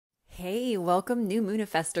Hey, welcome new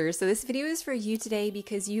Moonifesters. So this video is for you today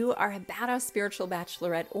because you are a badass spiritual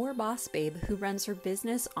bachelorette or boss babe who runs her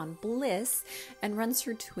business on bliss and runs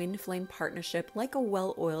her twin flame partnership like a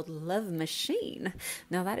well-oiled love machine.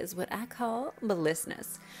 Now that is what I call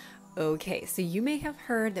blissness. Okay, so you may have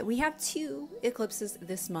heard that we have 2 eclipses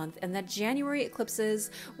this month and that January eclipses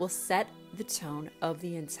will set the tone of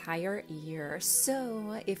the entire year.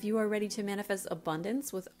 So if you are ready to manifest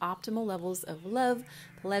abundance with optimal levels of love,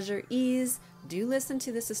 pleasure, ease, do listen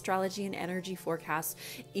to this astrology and energy forecast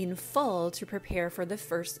in full to prepare for the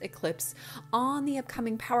first eclipse on the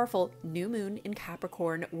upcoming powerful new moon in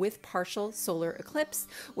Capricorn with partial solar eclipse,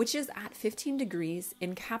 which is at 15 degrees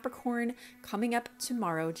in Capricorn coming up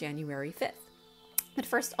tomorrow, January 5th. But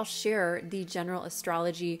first, I'll share the general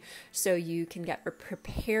astrology so you can get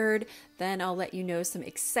prepared. Then I'll let you know some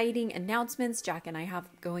exciting announcements Jack and I have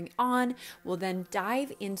going on. We'll then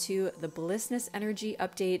dive into the blissness energy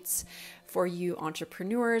updates for you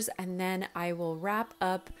entrepreneurs. And then I will wrap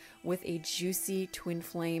up with a juicy twin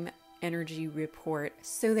flame energy report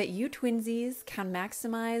so that you twinsies can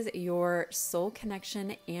maximize your soul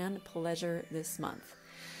connection and pleasure this month.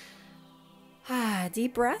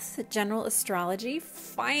 Deep breath, general astrology.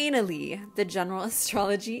 Finally, the general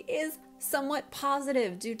astrology is somewhat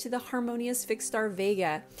positive due to the harmonious fixed star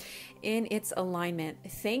Vega in its alignment.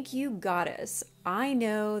 Thank you, goddess. I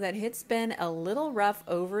know that it's been a little rough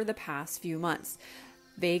over the past few months.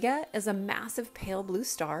 Vega is a massive pale blue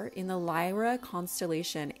star in the Lyra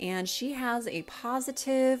Constellation, and she has a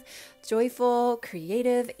positive, joyful,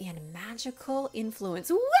 creative, and magical influence.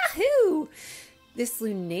 Wahoo! This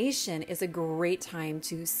lunation is a great time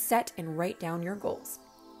to set and write down your goals.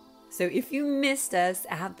 So if you missed us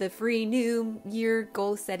at the free New Year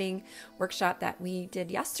goal setting workshop that we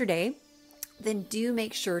did yesterday, then do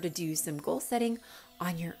make sure to do some goal setting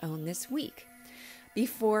on your own this week.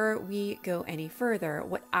 Before we go any further,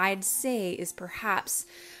 what I'd say is perhaps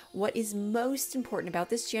what is most important about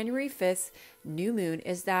this January 5th new moon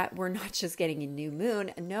is that we're not just getting a new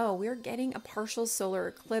moon. No, we're getting a partial solar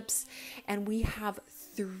eclipse, and we have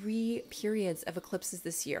 3 periods of eclipses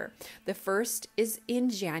this year. The first is in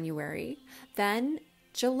January, then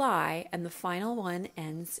July, and the final one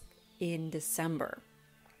ends in December.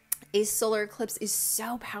 A solar eclipse is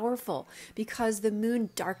so powerful because the moon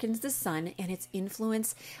darkens the sun and its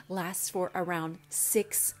influence lasts for around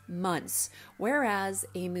 6 months, whereas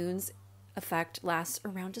a moon's effect lasts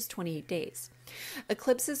around just 28 days.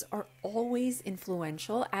 Eclipses are always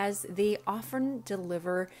influential as they often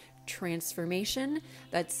deliver transformation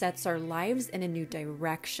that sets our lives in a new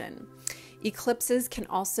direction. Eclipses can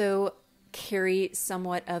also carry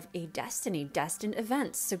somewhat of a destined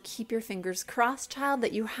events. So keep your fingers crossed, child,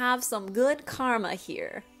 that you have some good karma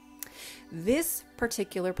here. This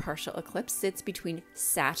particular partial eclipse sits between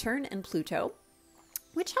Saturn and Pluto,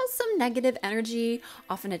 which has some negative energy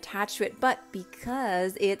often attached to it, but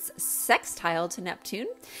because it's sextile to Neptune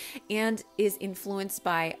and is influenced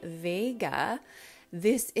by Vega,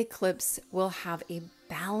 this eclipse will have a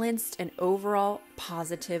balanced and overall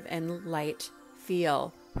positive and light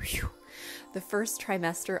feel. Whew. The first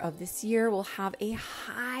trimester of this year will have a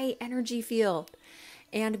high energy field,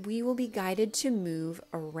 and we will be guided to move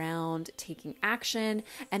around, taking action.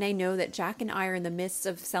 And I know that Jack and I are in the midst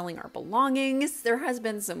of selling our belongings. There has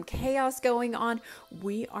been some chaos going on.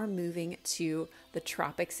 We are moving to the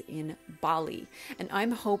tropics in Bali, and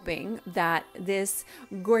I'm hoping that this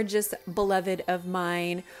gorgeous beloved of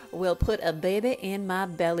mine will put a baby in my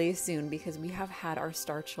belly soon because we have had our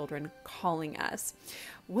star children calling us.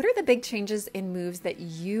 What are the big changes and moves that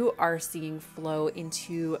you are seeing flow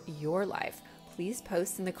into your life? Please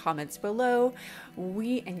post in the comments below.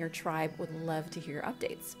 We and your tribe would love to hear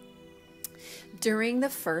updates. During the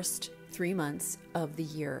first 3 months of the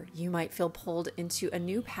year, you might feel pulled into a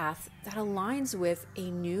new path that aligns with a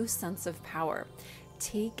new sense of power.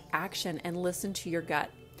 Take action and listen to your gut.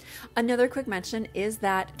 Another quick mention is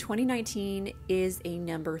that 2019 is a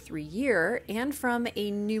number 3 year, and from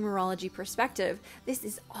a numerology perspective, this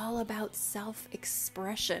is all about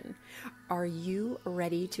self-expression. Are you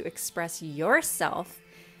ready to express yourself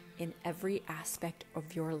in every aspect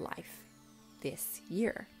of your life this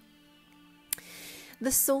year?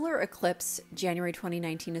 The solar eclipse January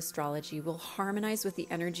 2019 astrology will harmonize with the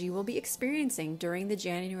energy we'll be experiencing during the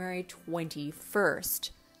January 21st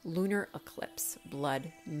lunar eclipse,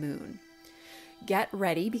 blood moon. Get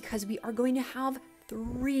ready because we are going to have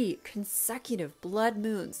 3 consecutive blood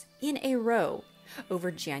moons in a row over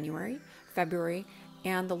January, February,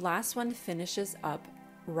 and the last one finishes up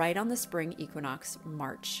right on the spring equinox,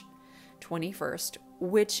 March 21st,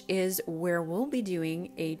 which is where we'll be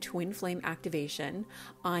doing a twin flame activation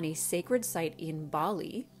on a sacred site in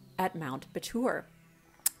Bali at Mount Batur,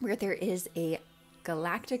 where there is a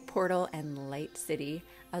galactic portal and light city,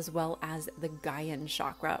 as well as the Gaian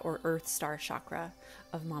chakra or Earth Star chakra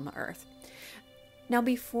of Mama Earth. Now,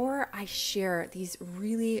 before I share these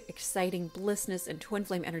really exciting blissness and twin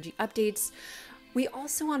flame energy updates, we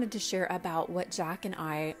also wanted to share about what Jack and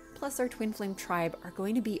I, plus our twin flame tribe, are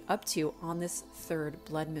going to be up to on this third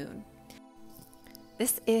blood moon.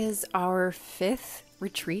 This is our 5th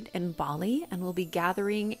retreat in Bali, and we'll be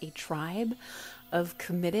gathering a tribe of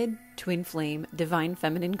committed twin flame divine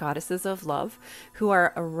feminine goddesses of love who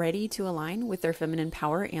are ready to align with their feminine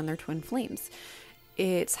power and their twin flames.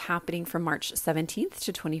 It's happening from March 17th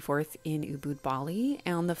to 24th in Ubud, Bali.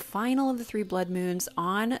 And the final of the 3 blood moons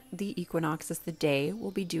on the equinox is the day we'll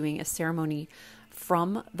be doing a ceremony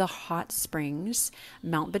from the hot springs,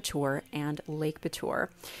 Mount Batur and Lake Batur.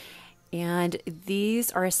 And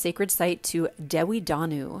these are a sacred site to Dewi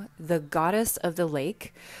Danu, the goddess of the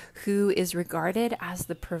lake, who is regarded as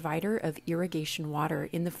the provider of irrigation water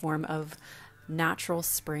in the form of natural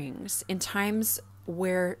springs. In times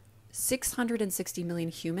where 660 million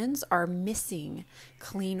humans are missing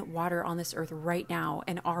clean water on this earth right now,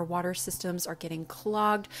 and our water systems are getting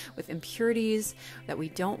clogged with impurities that we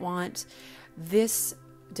don't want, this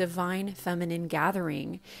divine feminine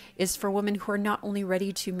gathering is for women who are not only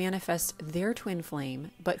ready to manifest their twin flame,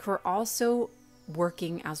 but who are also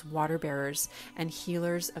working as water bearers and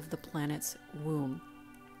healers of the planet's womb.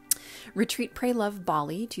 Retreat Pray Love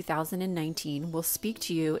Bali 2019 will speak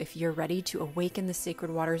to you if you're ready to awaken the sacred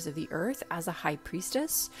waters of the earth as a high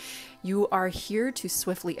priestess. You are here to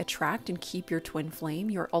swiftly attract and keep your twin flame,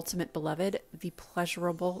 your ultimate beloved, the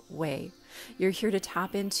pleasurable way. You're here to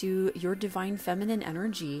tap into your divine feminine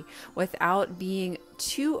energy without being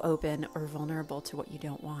too open or vulnerable to what you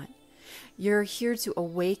don't want. You're here to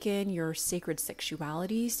awaken your sacred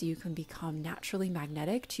sexuality so you can become naturally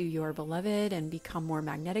magnetic to your beloved and become more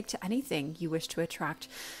magnetic to anything you wish to attract,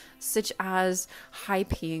 such as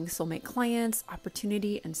high-paying soulmate clients,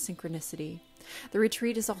 opportunity, and synchronicity. The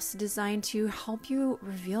retreat is also designed to help you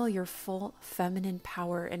reveal your full feminine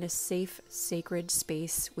power in a safe, sacred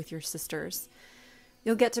space with your sisters.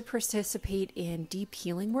 You'll get to participate in deep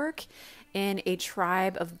healing work in a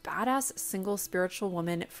tribe of badass single spiritual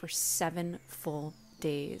women for 7 full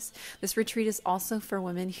days. This retreat is also for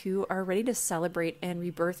women who are ready to celebrate and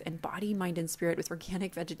rebirth in body, mind, and spirit with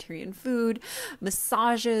organic vegetarian food,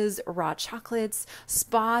 massages, raw chocolates,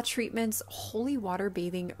 spa treatments, holy water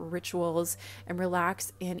bathing rituals, and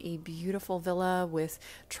relax in a beautiful villa with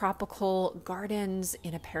tropical gardens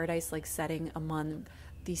in a paradise-like setting among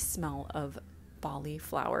the smell of Bali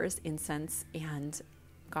flowers, incense, and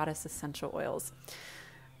goddess essential oils.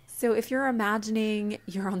 So if you're imagining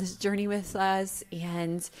you're on this journey with us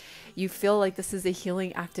and you feel like this is a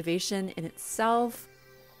healing activation in itself,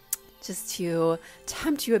 just to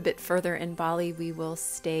tempt you a bit further in Bali, we will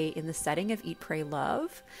stay in the setting of Eat, Pray,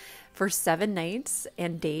 Love for 7 nights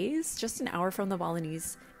and days, just an hour from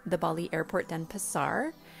the Bali airport,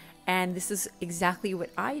 Denpasar. And this is exactly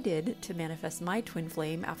what I did to manifest my twin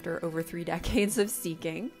flame after over 3 decades of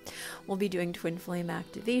seeking. We'll be doing twin flame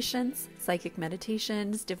activations, psychic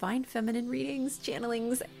meditations, divine feminine readings,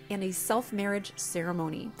 channelings, and a self-marriage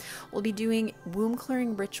ceremony. We'll be doing womb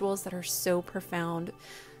clearing rituals that are so profound,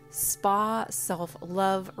 spa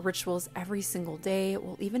self-love rituals every single day.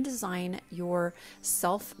 We'll even design your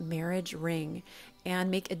self-marriage ring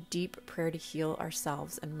and make a deep prayer to heal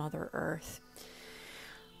ourselves and Mother Earth.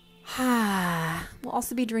 We'll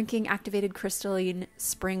also be drinking activated crystalline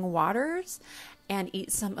spring waters and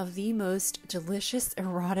eat some of the most delicious,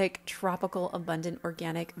 erotic, tropical, abundant,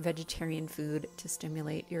 organic, vegetarian food to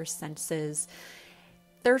stimulate your senses.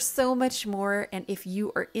 There's so much more, and if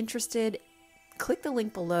you are interested, click the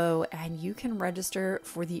link below and you can register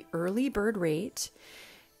for the early bird rate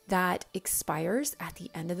that expires at the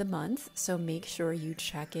end of the month, so make sure you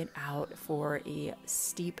check it out for a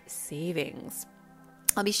steep savings.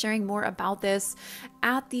 I'll be sharing more about this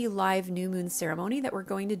at the live new moon ceremony that we're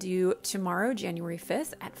going to do tomorrow, January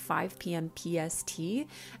 5th at 5 p.m. PST.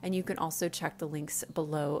 And you can also check the links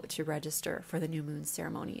below to register for the new moon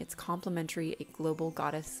ceremony. It's complimentary, a global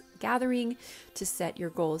goddess gathering to set your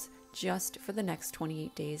goals just for the next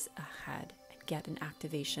 28 days ahead and get an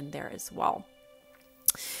activation there as well.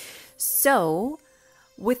 So,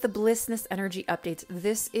 with the blissness energy updates,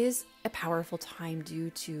 this is a powerful time due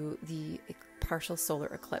to the partial solar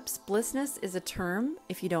eclipse. Blissness is a term,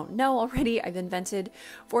 if you don't know already, I've invented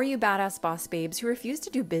for you badass boss babes who refuse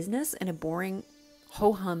to do business in a boring,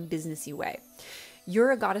 ho-hum businessy way.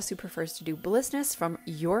 You're a goddess who prefers to do blissness from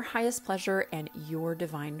your highest pleasure and your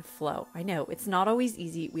divine flow. I know it's not always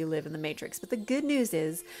easy. We live in the matrix, but the good news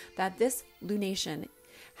is that this lunation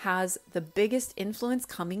has the biggest influence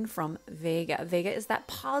coming from Vega. Vega is that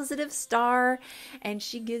positive star, and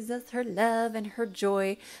she gives us her love and her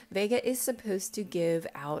joy. Vega is supposed to give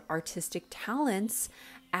out artistic talents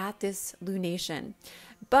at this lunation,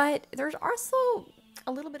 but there's also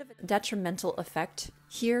a little bit of a detrimental effect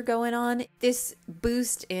here going on. This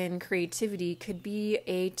boost in creativity could be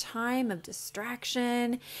a time of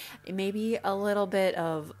distraction, maybe a little bit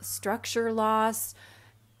of structure loss.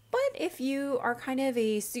 But if you are kind of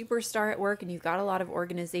a superstar at work and you've got a lot of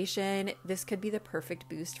organization, this could be the perfect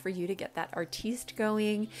boost for you to get that artiste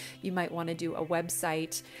going. You might want to do a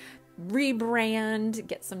website rebrand,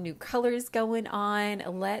 get some new colors going on,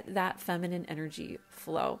 let that feminine energy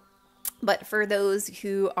flow. But for those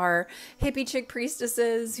who are hippie chick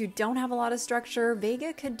priestesses who don't have a lot of structure,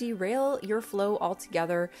 Vega could derail your flow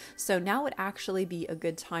altogether. So now would actually be a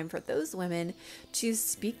good time for those women to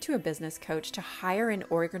speak to a business coach, to hire an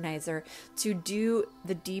organizer, to do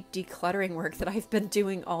the deep decluttering work that I've been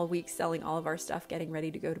doing all week, selling all of our stuff, getting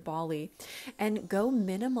ready to go to Bali, and go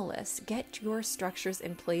minimalist. Get your structures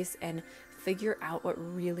in place and figure out what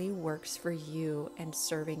really works for you and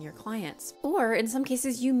serving your clients. Or in some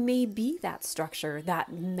cases, you may be that structure,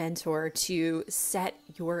 that mentor to set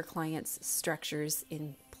your clients' structures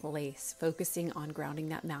in place, focusing on grounding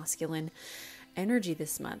that masculine energy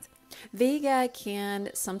this month. Vega can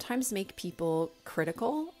sometimes make people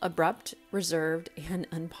critical, abrupt, reserved, and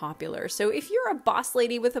unpopular. So if you're a boss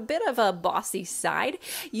lady with a bit of a bossy side,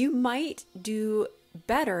 you might do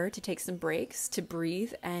better to take some breaks, to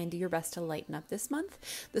breathe, and do your best to lighten up this month.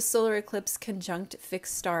 The solar eclipse conjunct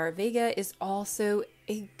fixed star Vega is also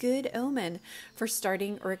a good omen for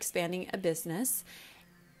starting or expanding a business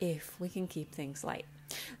if we can keep things light.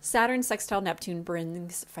 Saturn sextile Neptune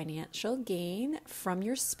brings financial gain from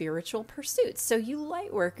your spiritual pursuits. So you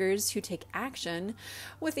light workers who take action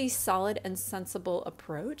with a solid and sensible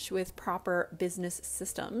approach with proper business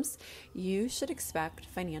systems, you should expect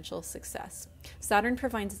financial success. Saturn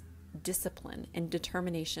provides discipline and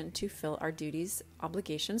determination to fill our duties,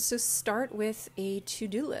 obligations. So start with a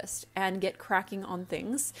to-do list and get cracking on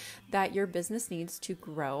things that your business needs to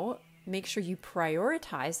grow. Make sure you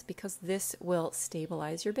prioritize, because this will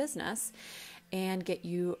stabilize your business and get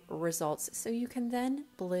you results so you can then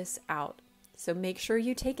bliss out. So make sure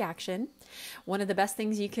you take action. One of the best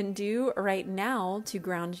things you can do right now to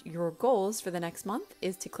ground your goals for the next month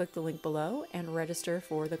is to click the link below and register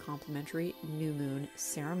for the complimentary new moon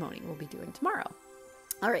ceremony we'll be doing tomorrow.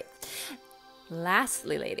 All right.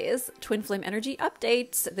 Lastly, ladies, twin flame energy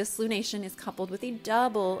updates. This lunation is coupled with a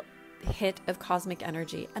double hit of cosmic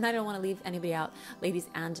energy, and I don't want to leave anybody out, ladies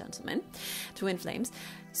and gentlemen, twin flames.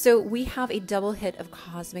 So we have a double hit of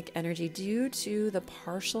cosmic energy due to the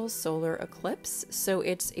partial solar eclipse. So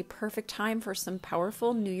it's a perfect time for some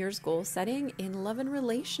powerful New Year's goal setting in love and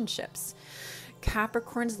relationships.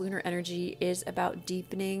 Capricorn's lunar energy is about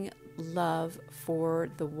deepening love for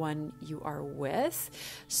the one you are with.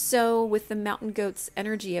 So with the mountain goat's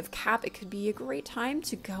energy of Cap, it could be a great time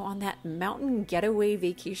to go on that mountain getaway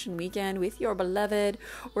vacation weekend with your beloved,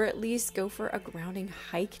 or at least go for a grounding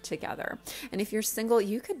hike together. And if you're single,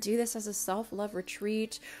 you could do this as a self-love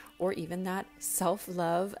retreat, or even that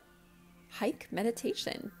self-love hike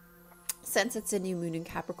meditation. Since it's a new moon in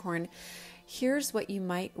Capricorn, here's what you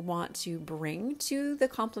might want to bring to the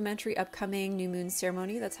complimentary upcoming new moon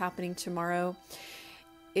ceremony that's happening tomorrow.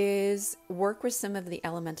 Is work with some of the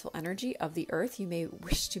elemental energy of the earth. You may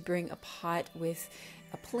wish to bring a pot with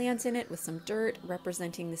a plant in it with some dirt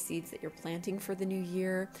representing the seeds that you're planting for the new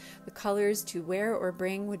year. The colors to wear or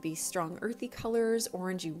bring would be strong earthy colors,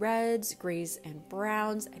 orangey reds, grays and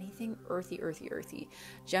browns, anything earthy, earthy, earthy.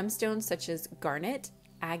 Gemstones such as garnet,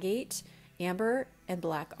 agate, amber, and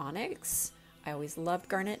black onyx. I always loved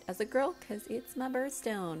garnet as a girl because it's my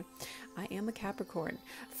birthstone. I am a Capricorn.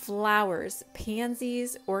 Flowers,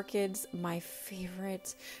 pansies, orchids, my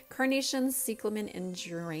favorite, carnations, cyclamen, and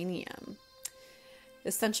geranium.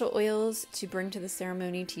 Essential oils to bring to the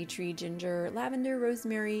ceremony: tea tree, ginger, lavender,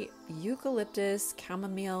 rosemary, eucalyptus,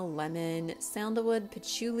 chamomile, lemon, sandalwood,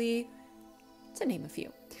 patchouli, to name a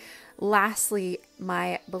few. Lastly,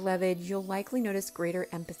 my beloved, you'll likely notice greater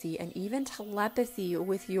empathy and even telepathy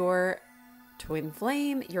with your twin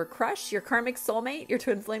flame, your crush, your karmic soulmate, your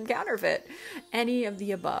twin flame counterfeit. Any of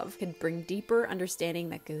the above could bring deeper understanding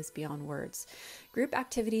that goes beyond words. Group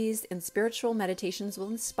activities and spiritual meditations will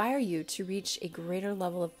inspire you to reach a greater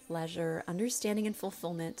level of pleasure, understanding, and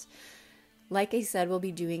fulfillment. Like I said, we'll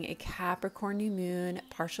be doing a Capricorn new moon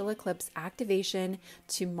partial eclipse activation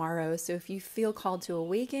tomorrow. So if you feel called to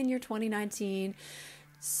awaken your 2019,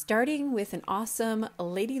 starting with an awesome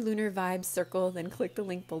Lady Lunar Vibes circle, then click the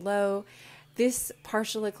link below. This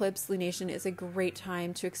partial eclipse lunation is a great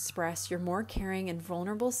time to express your more caring and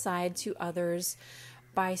vulnerable side to others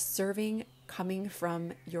by serving coming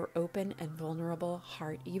from your open and vulnerable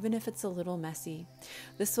heart, even if it's a little messy.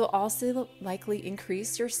 This will also likely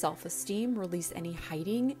increase your self-esteem, release any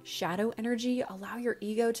hiding shadow energy, allow your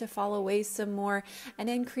ego to fall away some more, and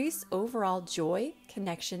increase overall joy,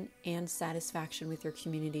 connection, and satisfaction with your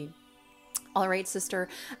community. All right, sister,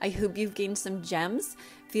 I hope you've gained some gems.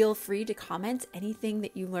 Feel free to comment anything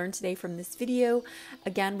that you learned today from this video.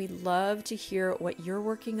 Again, we'd love to hear what you're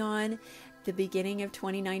working on the beginning of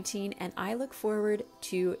 2019, and I look forward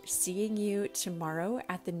to seeing you tomorrow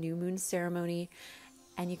at the new moon ceremony.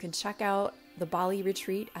 And you can check out the Bali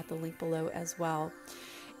retreat at the link below as well.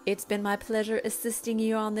 It's been my pleasure assisting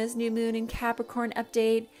you on this new moon in Capricorn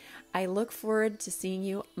update. I look forward to seeing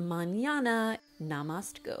you mañana.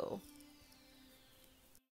 Namaste.